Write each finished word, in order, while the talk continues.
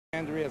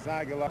Andres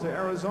Aguilar to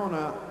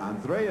Arizona.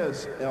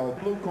 Andreas, El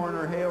blue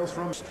corner, hails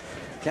from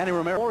Danny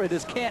Romero. It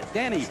is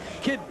Danny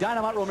Kid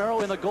Dynamite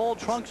Romero in the gold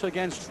trunks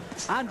against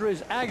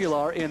Andres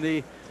Aguilar in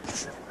the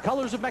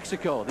colors of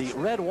Mexico, the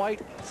red,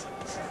 white.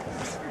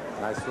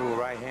 Nice little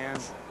right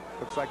hand.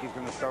 Looks like he's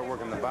going to start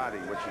working the body,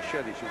 which he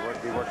should. He should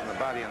be working the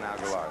body on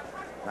Aguilar.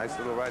 Nice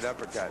little right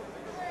uppercut.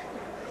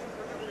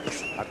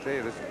 I tell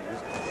you, this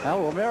Now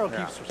Romero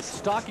keeps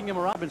stalking him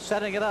around and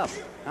setting it up.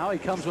 Now he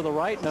comes with a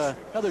right and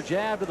another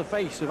jab to the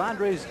face of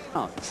Andres.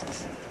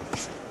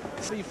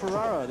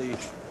 Ferrara, the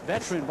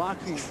veteran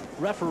boxing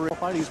referee,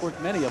 he's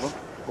worked many of them.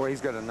 Boy, he's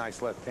got a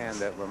nice left hand,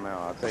 that Romero.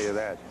 I'll tell you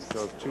that.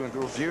 So two and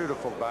through,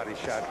 beautiful body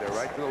shot there,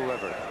 right to the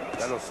liver.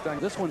 That'll stun.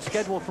 This one's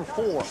scheduled for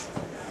 4.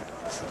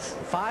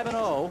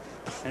 5-0,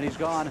 and he's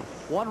gone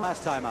one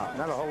last time out.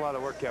 Not a whole lot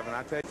of work, Kevin.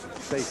 I tell you,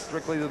 stay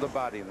strictly to the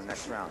body in the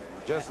next round,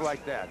 just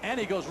like that. And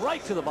he goes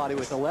right to the body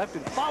with the left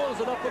and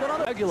follows it up with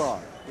another. Aguilar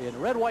in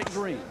red, white, and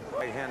green.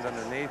 Right hand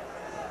underneath.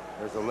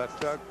 There's a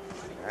left hook.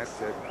 That's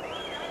it.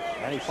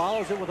 And he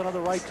follows it with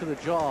another right to the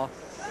jaw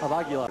of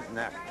Aguilar.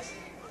 Neck.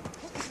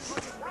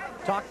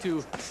 Talked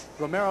to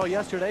Romero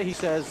yesterday. He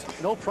says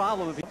no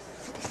problem if he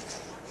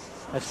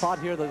has fought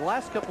here the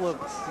last couple of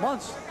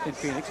months in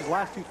Phoenix. His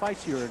last 2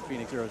 fights here in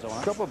Phoenix, Arizona.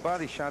 A couple of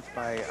body shots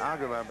by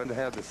Aguilar, but they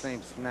have the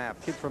same snap.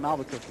 Kid from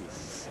Albuquerque.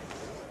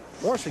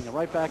 Forcing him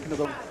right back into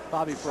the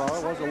Bobby Ferrara.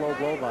 Was a low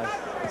blow by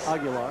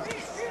Aguilar.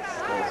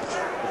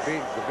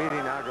 The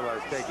beating Aguilar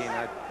is taking,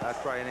 I'd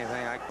try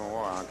anything I can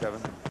war on,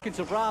 Kevin. It's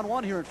a round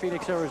 1 here in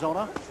Phoenix,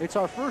 Arizona. It's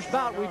our first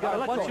bout. We've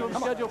got a bunch of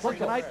them scheduled for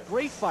tonight.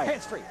 Great fight.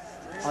 Hands free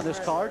on this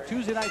card.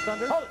 Tuesday Night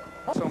Thunder.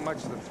 So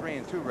much the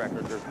 3-2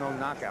 record. There's no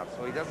knockout,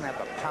 so he doesn't have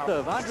the power.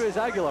 Of Andres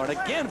Aguilar, and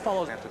again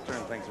follows. Have to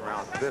turn things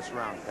around this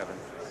round, Kevin.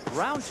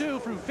 Round 2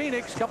 from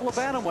Phoenix. Couple of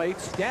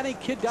bantamweights. Danny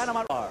Kid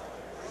Dynamite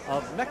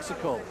of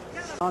Mexico.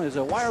 On is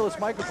a wireless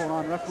microphone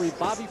on referee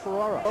Bobby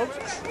Ferrara.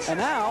 Folks, and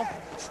now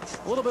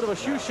a little bit of a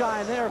shoe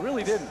shine there.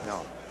 Really didn't.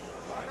 No.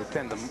 They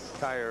tend to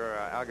tire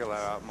Aguilar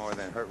out more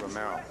than hurt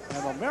Romero.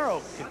 And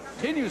Romero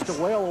continues to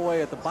wail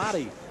away at the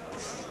body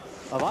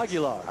of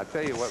Aguilar. I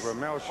tell you what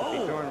Romero should be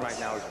doing right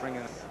now is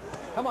bringing.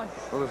 Come on.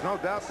 Well, there's no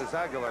doubt this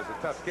Aguilar's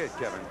a tough kid,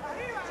 Kevin.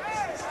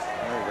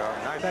 There you go.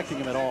 Nice. Affecting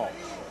him at all.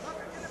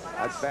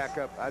 I'd back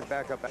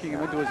up. Taking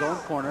him into his own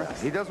corner.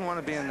 He doesn't want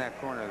to be in that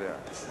corner there.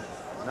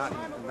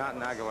 Not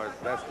in Aguilar's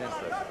best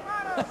interest.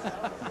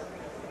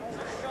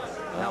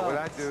 Now, what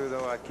I do,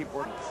 though, I keep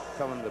working,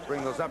 telling him to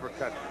bring those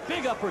uppercuts.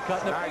 Big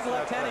uppercut, and a big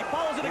left hand. He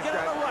follows it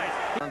again on the right.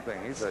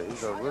 Something. He's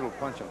a little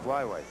punch and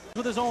flyweight.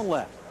 With his own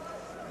left.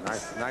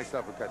 Nice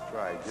uppercut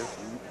try. Just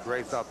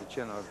grazed off the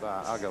chin of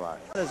Aguilar.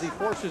 As he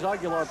forces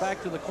Aguilar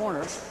back to the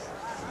corner.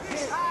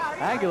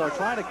 Aguilar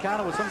trying to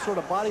counter with some sort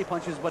of body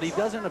punches, but he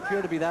doesn't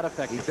appear to be that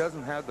effective. He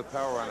doesn't have the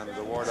power on him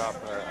to ward off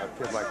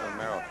a kid like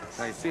Romero.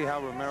 Now you see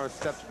how Romero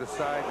steps to the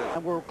side.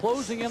 And we're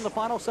closing in the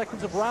final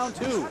seconds of round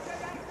 2.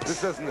 This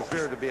doesn't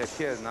appear to be a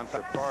kid, and I'm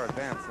far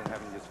advanced in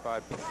having just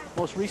 5 people.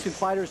 Most recent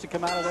fighters to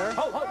come out of there.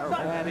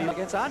 And he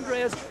against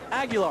Andres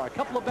Aguilar. A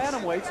couple of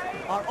bantamweights.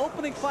 Our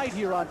opening fight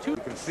here on 2. You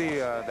can see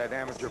that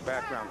amateur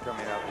background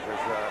coming up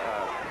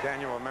because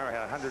Daniel Romero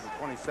had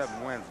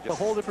 127 wins. A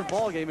whole different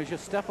ball game is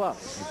just step up.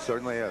 It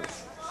certainly is.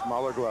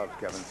 Smaller gloves,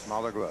 Kevin.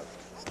 Smaller gloves.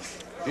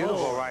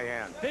 Beautiful right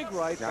hand. Big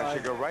right. Now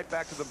should go right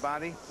back to the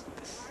body.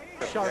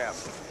 Sharp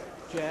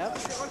jab.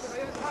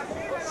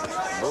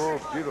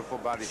 Oh, beautiful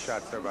body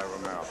shots there by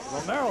Romero.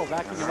 Romero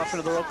backing him up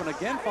into the rope and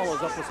again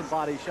follows up with some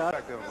body shots.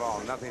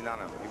 Involved. Nothing on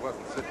him. He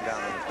wasn't sitting down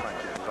in his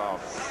punches.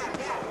 Involved.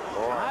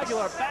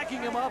 Aguilar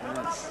backing him up.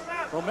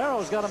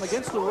 Romero's got him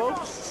against the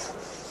ropes.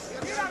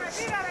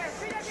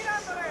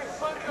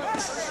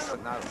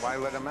 But not, why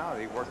let him out?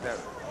 He worked that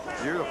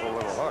beautiful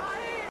little hook.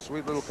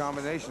 Sweet little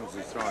combinations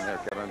he's throwing there,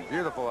 Kevin.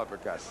 Beautiful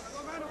uppercut.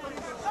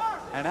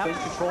 And now in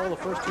control the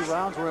first 2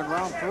 rounds. We're in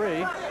round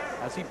 3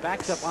 as he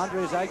backs up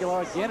Andres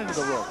Aguilar again into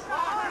the rope.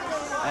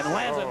 And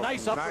lands a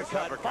nice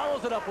uppercut.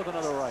 Follows it up with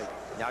another right.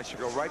 Now I should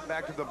go right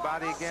back to the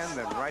body again,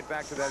 then right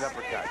back to that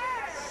uppercut.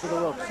 To the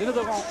ropes, into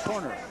the wrong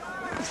corner.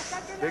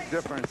 Big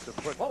difference to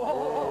put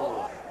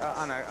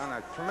on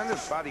a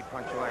tremendous body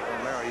puncher like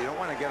Romero. You don't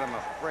want to get him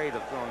afraid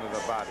of throwing to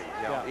the body,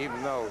 you know,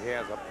 even though he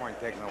has a point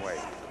taken away.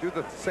 Do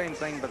the same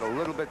thing, but a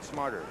little bit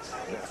smarter.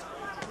 Yes.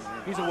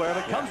 He's aware of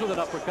it. Comes with an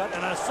uppercut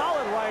and a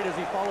solid right as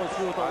he follows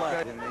through with the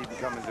left. Didn't even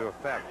come into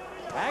effect.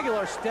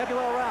 Aguilar stepping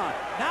around.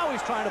 Now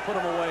he's trying to put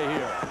him away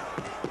here.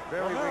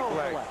 Very weak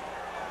leg.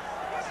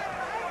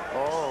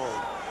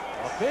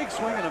 A big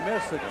swing and a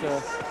miss. A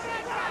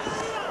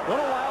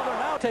little while there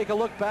now. Take a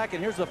look back,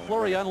 and here's the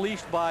flurry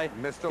unleashed by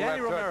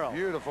Danny Romero. Hook.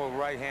 Beautiful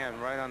right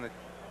hand right on the.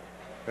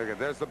 Look,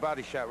 there's the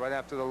body shot right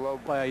after the low.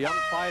 By a young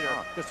fighter.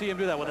 To see him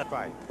do that with a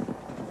fight.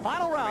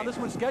 Final round. This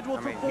one's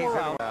scheduled for 4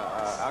 rounds.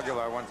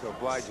 Aguilar wants to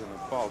oblige him and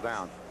fall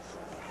down.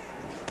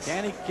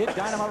 Danny Kid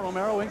Dynamite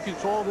Romero in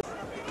control.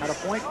 At a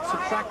point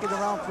subtracted in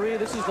round 3.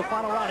 This is the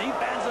final round. He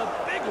bands a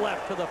big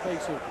left to the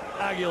face of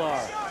Aguilar.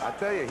 I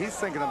tell you, he's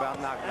thinking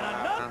about knocking him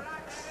out.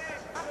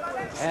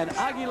 And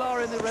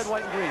Aguilar in the red,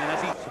 white, and green. And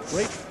as he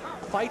great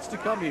fights to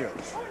come here.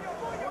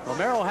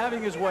 Romero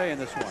having his way in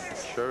this one.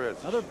 Sure is.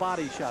 Another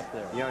body shot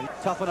there. Yeah.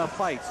 Tough enough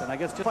fights, and I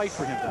guess just fight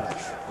for him tonight.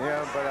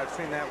 Yeah, but I've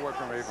seen that work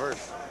in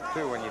reverse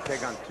too when you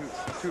take on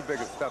too big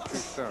a stuff too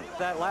soon.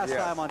 That last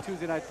time on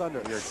Tuesday Night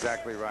Thunder. You're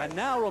exactly right. And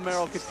now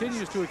Romero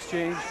continues to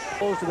exchange.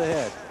 Goes to the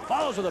head.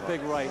 Follows with a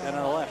big right and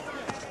a left.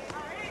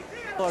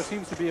 Aguilar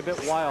seems to be a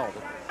bit wild.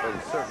 But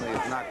he certainly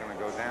is not going to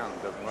go down.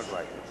 It doesn't look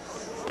like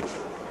it.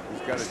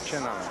 He's got a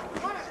chin on him.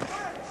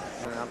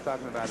 And I'm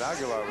talking about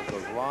Aguilar with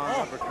those long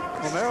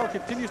uppercuts. Romero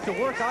continues to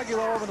work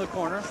Aguilar over in the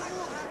corner.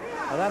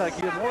 Now that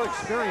he had more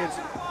experience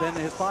than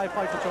his 5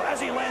 fights or so as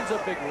he lands a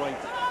big right.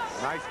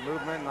 Nice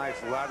movement, nice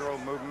lateral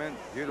movement,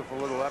 beautiful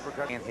little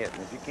uppercut. Can't hit.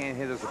 And if you can't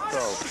hit as a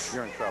pro,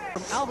 you're in trouble.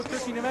 From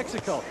Albuquerque, New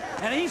Mexico,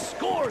 and he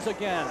scores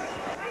again.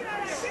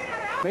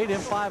 Made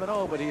him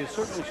 5-0, but he has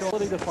certainly shown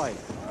ability to fight.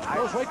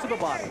 Goes right to the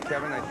body.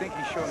 Kevin, I think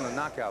he's showing the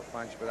knockout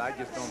punch, but I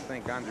just don't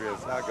think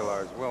Andres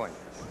Aguilar is willing.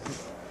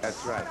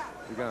 That's right.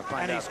 You're going to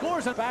find out. And he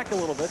scores it back a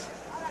little bit.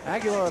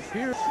 Aguilar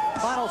appears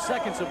final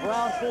seconds of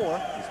round 4.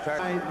 He's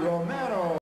tired. Romero.